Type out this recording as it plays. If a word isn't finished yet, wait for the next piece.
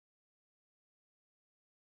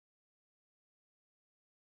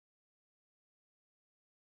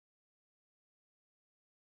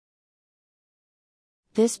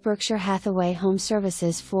This Berkshire Hathaway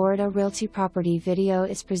HomeServices Florida Realty property video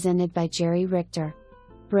is presented by Jerry Richter.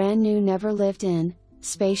 Brand new, never lived in,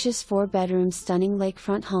 spacious 4-bedroom stunning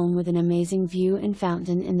lakefront home with an amazing view and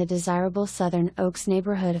fountain in the desirable Southern Oaks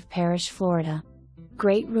neighborhood of Parrish, Florida.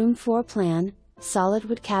 Great room floor plan, solid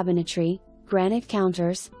wood cabinetry, granite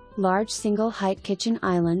counters, large single-height kitchen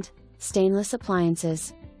island, stainless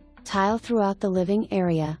appliances. Tile throughout the living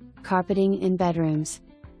area, carpeting in bedrooms.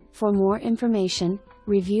 For more information,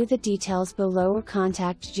 review the details below or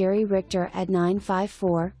contact Jerry Richter at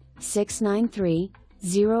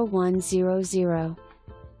 954-693-0100.